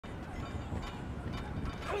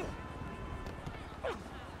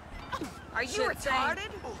Are you retarded?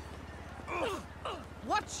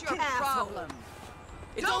 What's your problem?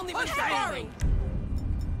 It's only me standing.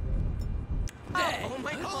 Oh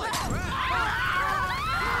my God!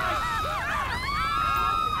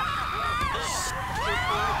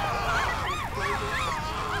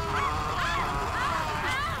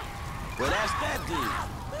 Well, that's that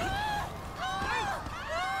dude.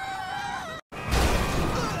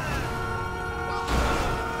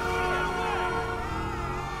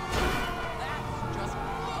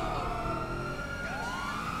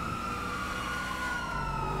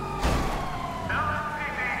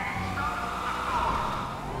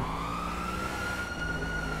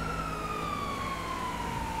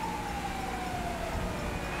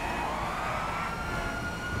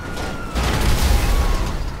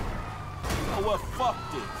 Well, fuck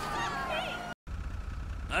this.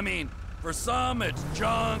 I mean, for some it's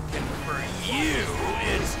junk, and for you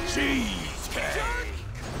it's cheesecake.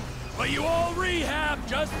 But you all rehab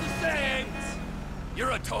just the same.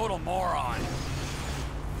 You're a total moron.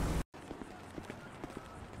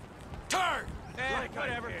 Turn! Like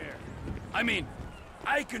whatever. I mean,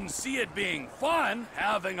 I can see it being fun,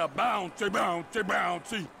 having a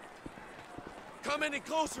bouncy. Come any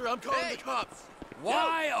closer, I'm calling the cops.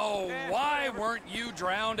 Why, oh, why weren't you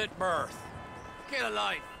drowned at birth? Get a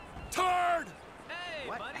life. Turd! Hey,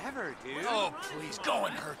 Whatever, dude. Oh, please, go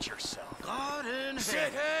and hurt yourself. God in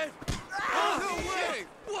shithead. No way.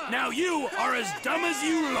 Now you are as dumb as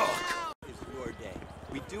you look. It's your day.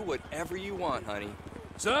 We do whatever you want, honey.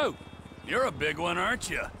 So, you're a big one, aren't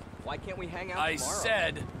you? Why can't we hang out I tomorrow?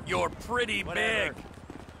 said you're pretty Whatever.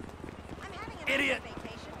 big. Idiot!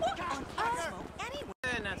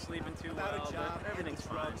 And not sleeping too well, but everything's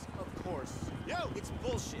fine. Of course. Yo, it's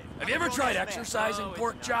bullshit. Have you ever tried exercising, Oh, it's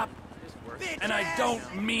pork not. chop? It's worth Bitch. it. And I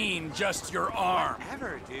don't mean just your arm.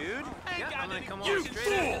 Whatever, dude. Yeah, I'm gonna come You on straight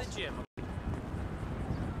after fool! the gym.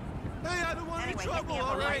 Hey, I don't want Anyway, any hit me trouble, up all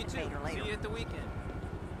on right? See later. you at the weekend.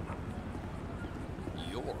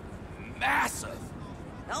 You're massive.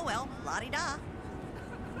 Oh well, la-di-da.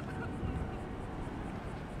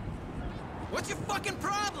 What's your fucking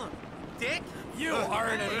problem, dick? You are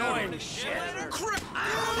an annoying shit.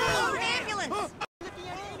 Oh, an ambulance!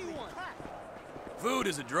 Food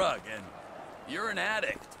is a drug, and you're an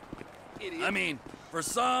addict. Idiot. I mean, for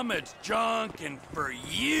some it's junk, and for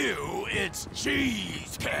you it's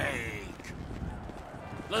cheesecake.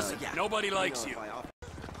 Listen, Yeah. nobody likes you. Can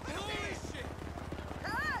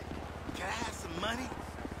I have some money?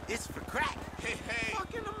 It's for crack. Hey, hey.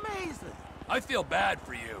 Fucking amazing. I feel bad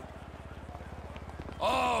for you.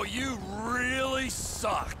 Oh, you really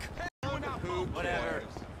suck. Whatever.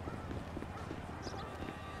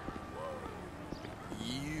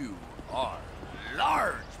 You are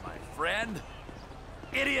large, my friend.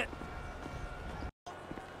 Idiot.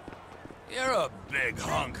 You're a big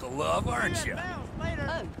hunk of love, aren't you?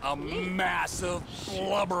 A massive,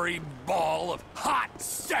 blubbery ball of hot,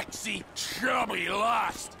 sexy, chubby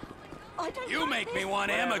lust. You make me want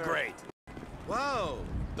to emigrate. Whoa.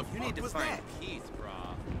 You need to find Keith, bro.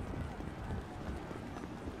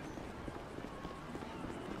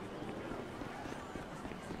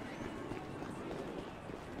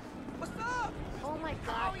 What's up? Oh my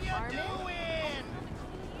God, Carmen.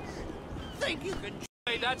 Think you can...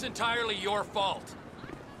 Hey, that's entirely your fault.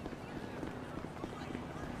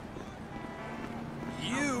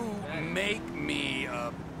 You make me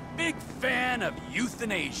a big fan of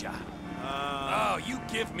euthanasia. Oh, you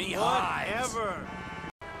give me hives. Whatever.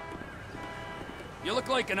 You look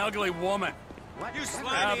like an ugly woman What? You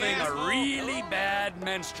having a really bad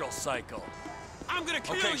menstrual cycle. I'm gonna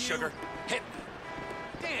kill Okay, you. sugar, hit me.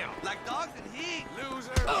 Damn. Like dogs in heat.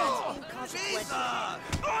 Loser. Oh, Jesus. Ah!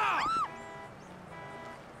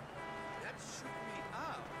 That shook me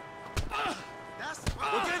up. That's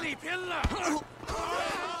Jenny Pilla.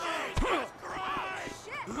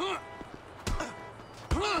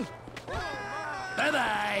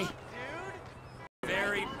 Bye-bye.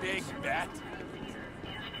 Very big bet.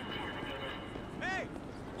 Hey.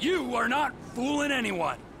 You are not fooling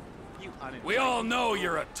anyone. You We all know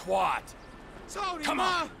you're a twat. Tony, Come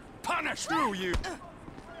on, punish me. you.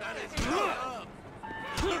 That is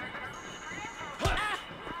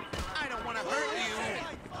I don't want to hurt you.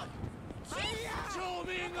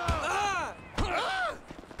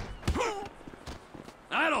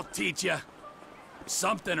 That'll teach you.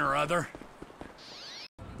 Something or other.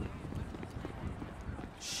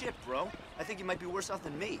 Shit, bro. I think you might be worse off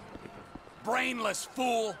than me. Brainless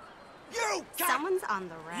fool. You. Someone's on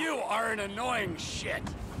the rack. You are an annoying shit.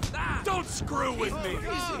 Don't screw with me.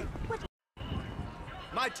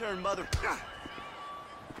 My turn, mother.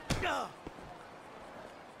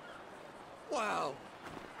 Wow.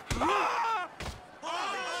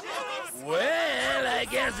 Well, I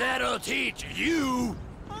guess that'll teach you.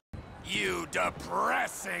 You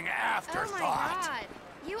depressing afterthought. Oh my God.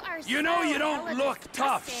 You are You know you don't look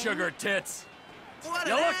tough, sugar tits. You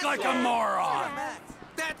look like a moron.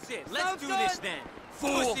 That's it. Let's do this then.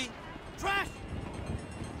 Fool. Pussy. Trash.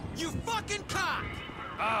 You fucking cock.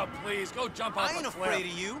 Oh, please, go jump off I ain't a cliff. afraid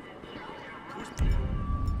of you.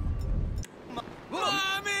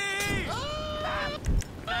 Mommy!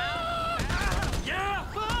 Yeah?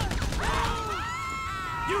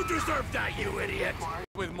 You deserve that, you idiot.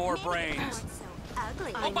 With more brains.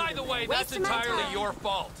 Ugly. Oh, by the way, that's entirely your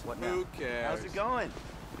fault. What now? Who cares? How's it going?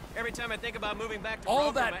 Every time I think about moving back to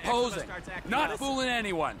All Broker, my that eczema posing, starts acting not up. fooling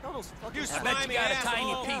anyone. You I bet you got a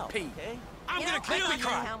tiny asshole. pee-pee. Okay. I'm You gonna know, kill I you.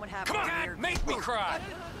 thought Greyhound would have Come a on, weird- make me cry.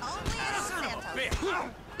 Only in Santa. Bitch.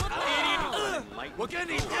 We're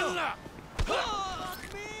getting illa.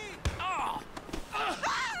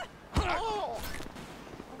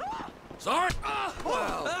 Sorry?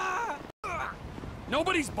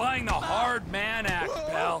 Nobody's buying the hard man act,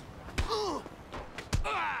 pal.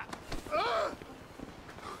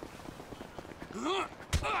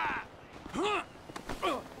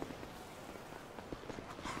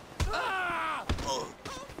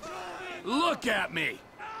 Look at me.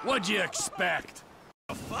 What'd you expect?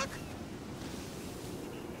 The fuck?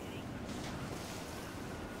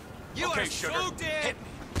 You Okay, are sugar. so dead.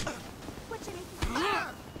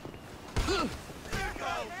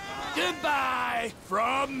 Goodbye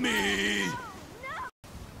from me.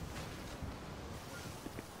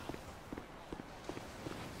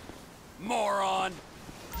 Moron.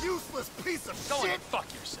 Useless piece of Go shit! and fuck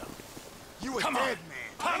yourself. You a Come dead on.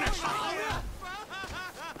 man! Punish me.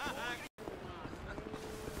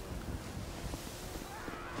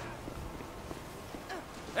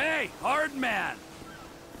 Hey, hard man.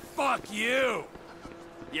 Fuck you.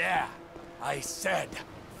 Yeah, I said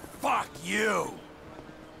fuck you.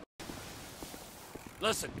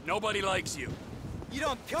 Listen, nobody likes you. You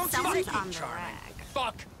don't Someone's see on the Charming. rag.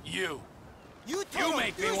 Fuck you. You You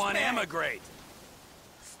make me want to douchebag. emigrate.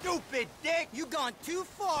 Stupid dick. You gone too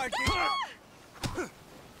far, dude.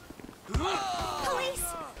 Police!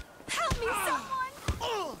 Help me,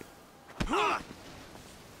 someone!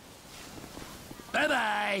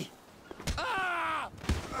 Bye-bye. Ah!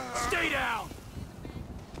 Stay down.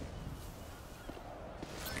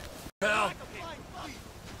 Hell.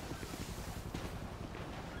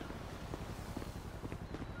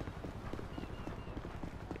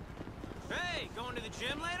 Hey, going to the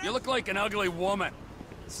gym later? You look like an ugly woman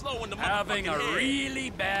Slowing the having a motherfucking head. really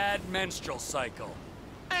bad menstrual cycle.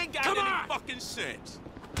 Ain't got Come any on! fucking sense.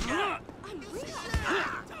 Ah! Tell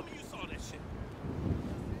me you saw that shit.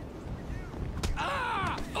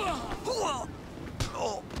 Ah! Oh.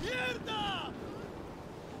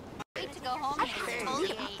 Need to go home and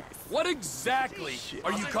exfoliate. What exactly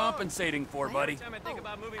are you compensating for, buddy? Every time I think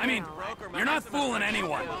about moving I mean, back to Broker, my you're not eczema fooling starts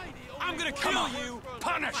anyone. acting up. I'm gonna Come kill on, you.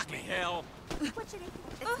 punish Fucking me. hell.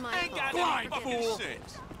 It's my Ain't got fault. any Blind fucking fool.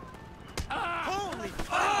 sense. Holy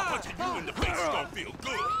Punching you in the face is gonna feel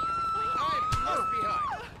good.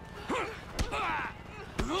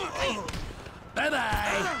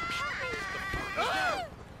 Bye-bye.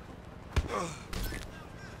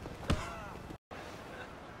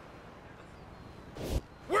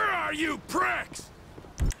 Where are you, pricks?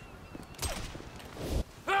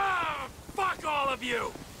 Ah! Fuck all of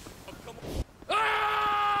you! Ah!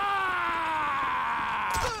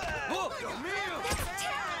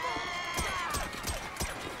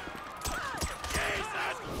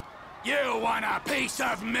 You want a piece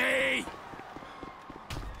of me?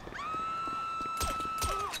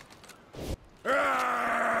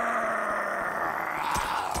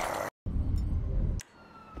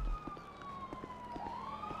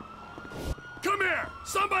 Come here!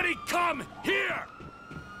 Somebody come here!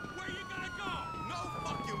 Where you gonna go? No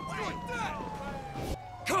fucking way.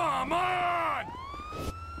 Come on!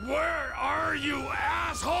 Where are you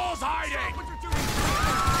assholes hiding? What you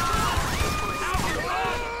doing?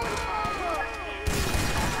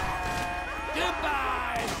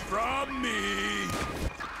 Goodbye from me!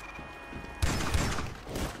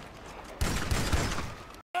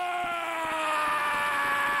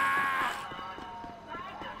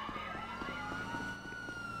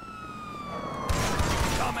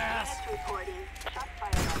 Dumbass! Reporting. Shots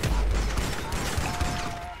fired on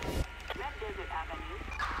Red Desert Avenue.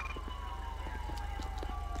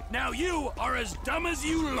 Now you are as dumb as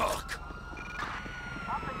you look!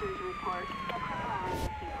 Officers report a criminal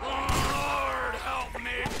receiver. Oh, Lord, help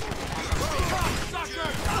me!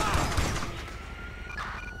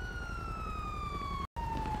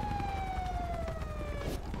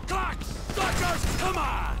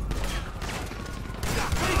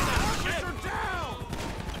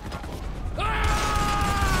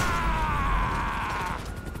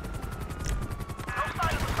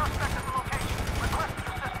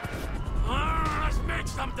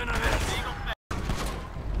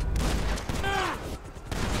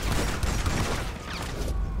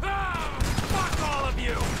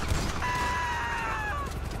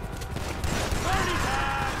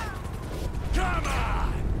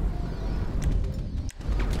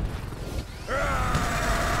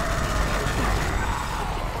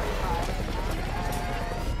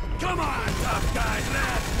 tough guys,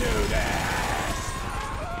 let's do this!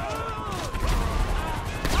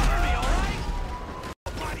 Cover me, alright?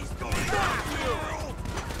 Nobody's going to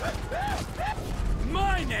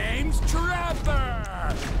My name's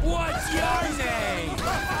Trevor! What's your name?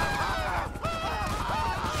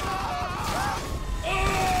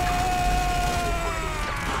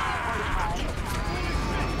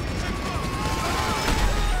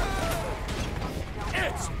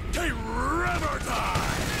 It's Trevor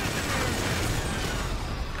time!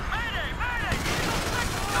 Mayday! Mayday!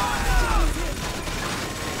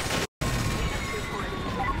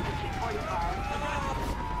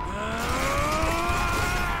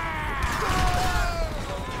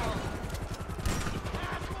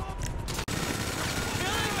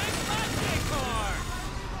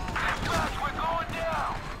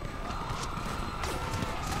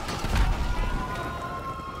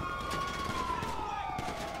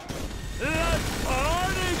 Let's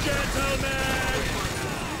party, gentlemen!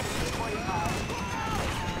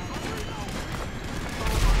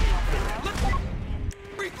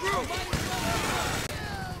 Regroup!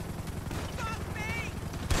 Stop me!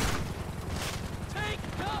 Take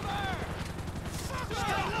cover!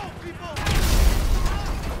 Stay low, people!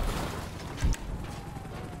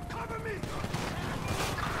 Cover me!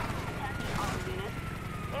 All units.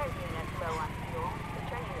 Air units low on fuel.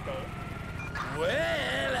 Returning to base.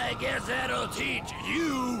 Well, I guess that'll teach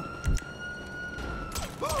you.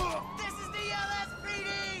 This is the LSPD!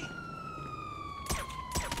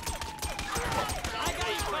 I got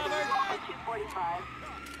you covered. 245.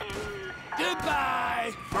 In, Goodbye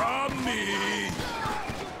from me.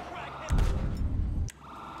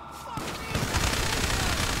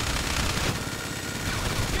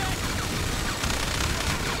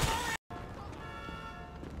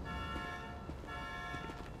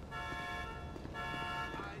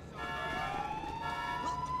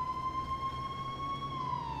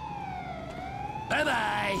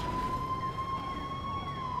 Bye-bye.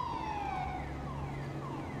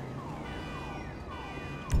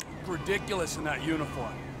 Ridiculous in that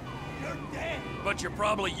uniform. You're dead! But you're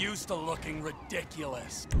probably used to looking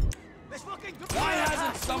ridiculous. Let's fucking go! Why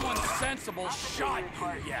hasn't someone sensible shot you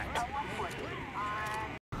yet?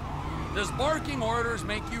 Does barking orders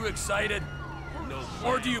make you excited? No.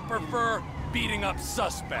 Or do you prefer beating up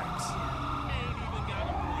suspects? Ain't even got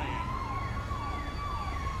a brain.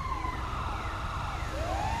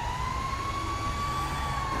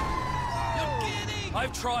 You kidding?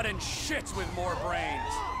 I've trodden shits with more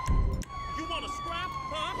brains. You want to scrap,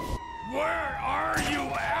 huh? Where are you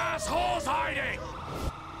assholes hiding?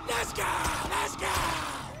 Let's go! Let's go!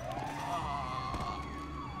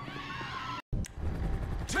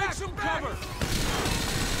 Take some cover!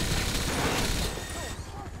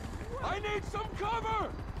 I need some cover!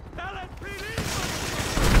 LSPD!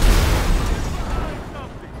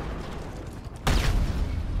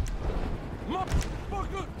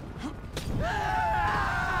 Motherfucker!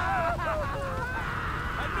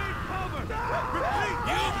 I need cover! Repeat!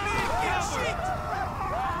 You need cover!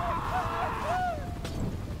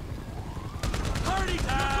 Party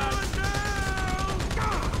time!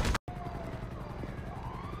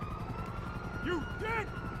 You dead!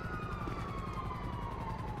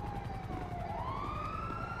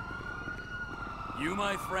 You,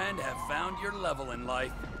 my friend, have found your level in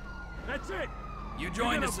life. That's it! You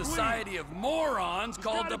joined a gonna bleed. society of morons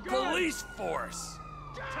called the got a gun. police force.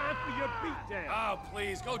 Time for your beatdown! Oh,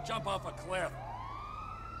 please, go jump off a cliff.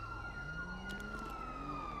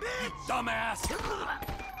 You dumbass!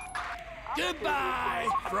 Goodbye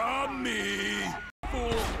from me,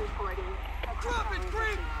 fool. reporting. Drop it,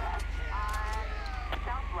 creep!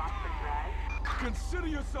 South Rockford Drive. Consider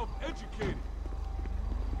yourself educated.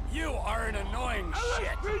 You are an annoying shit.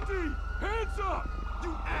 LSPD! Hands up!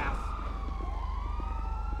 You ass!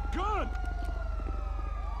 Gun!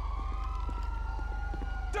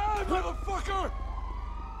 Die, motherfucker!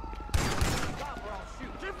 Stop or I'll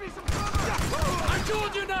shoot. Give me some cover! I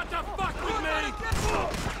told you not to fuck with me!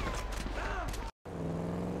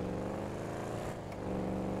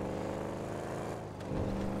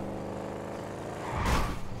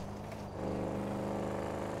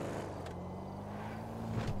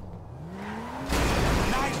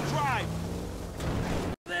 Nice drive!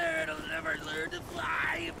 There, it'll never learn to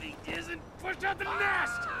fly if he isn't pushed out the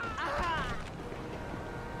nest!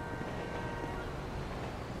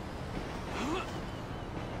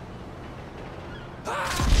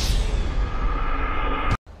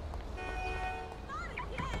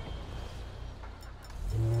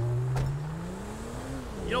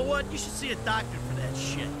 You know what? You should see a doctor for that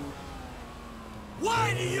shit.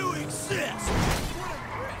 Why do you exist?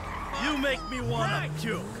 You make me wanna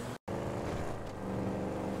puke.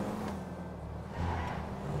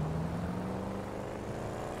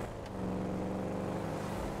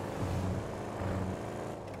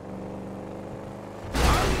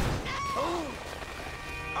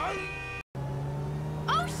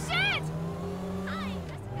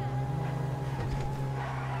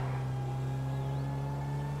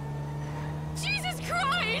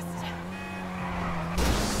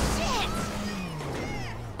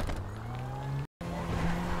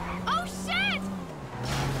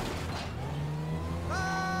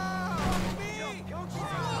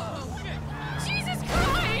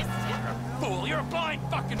 blind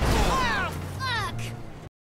fucking fool!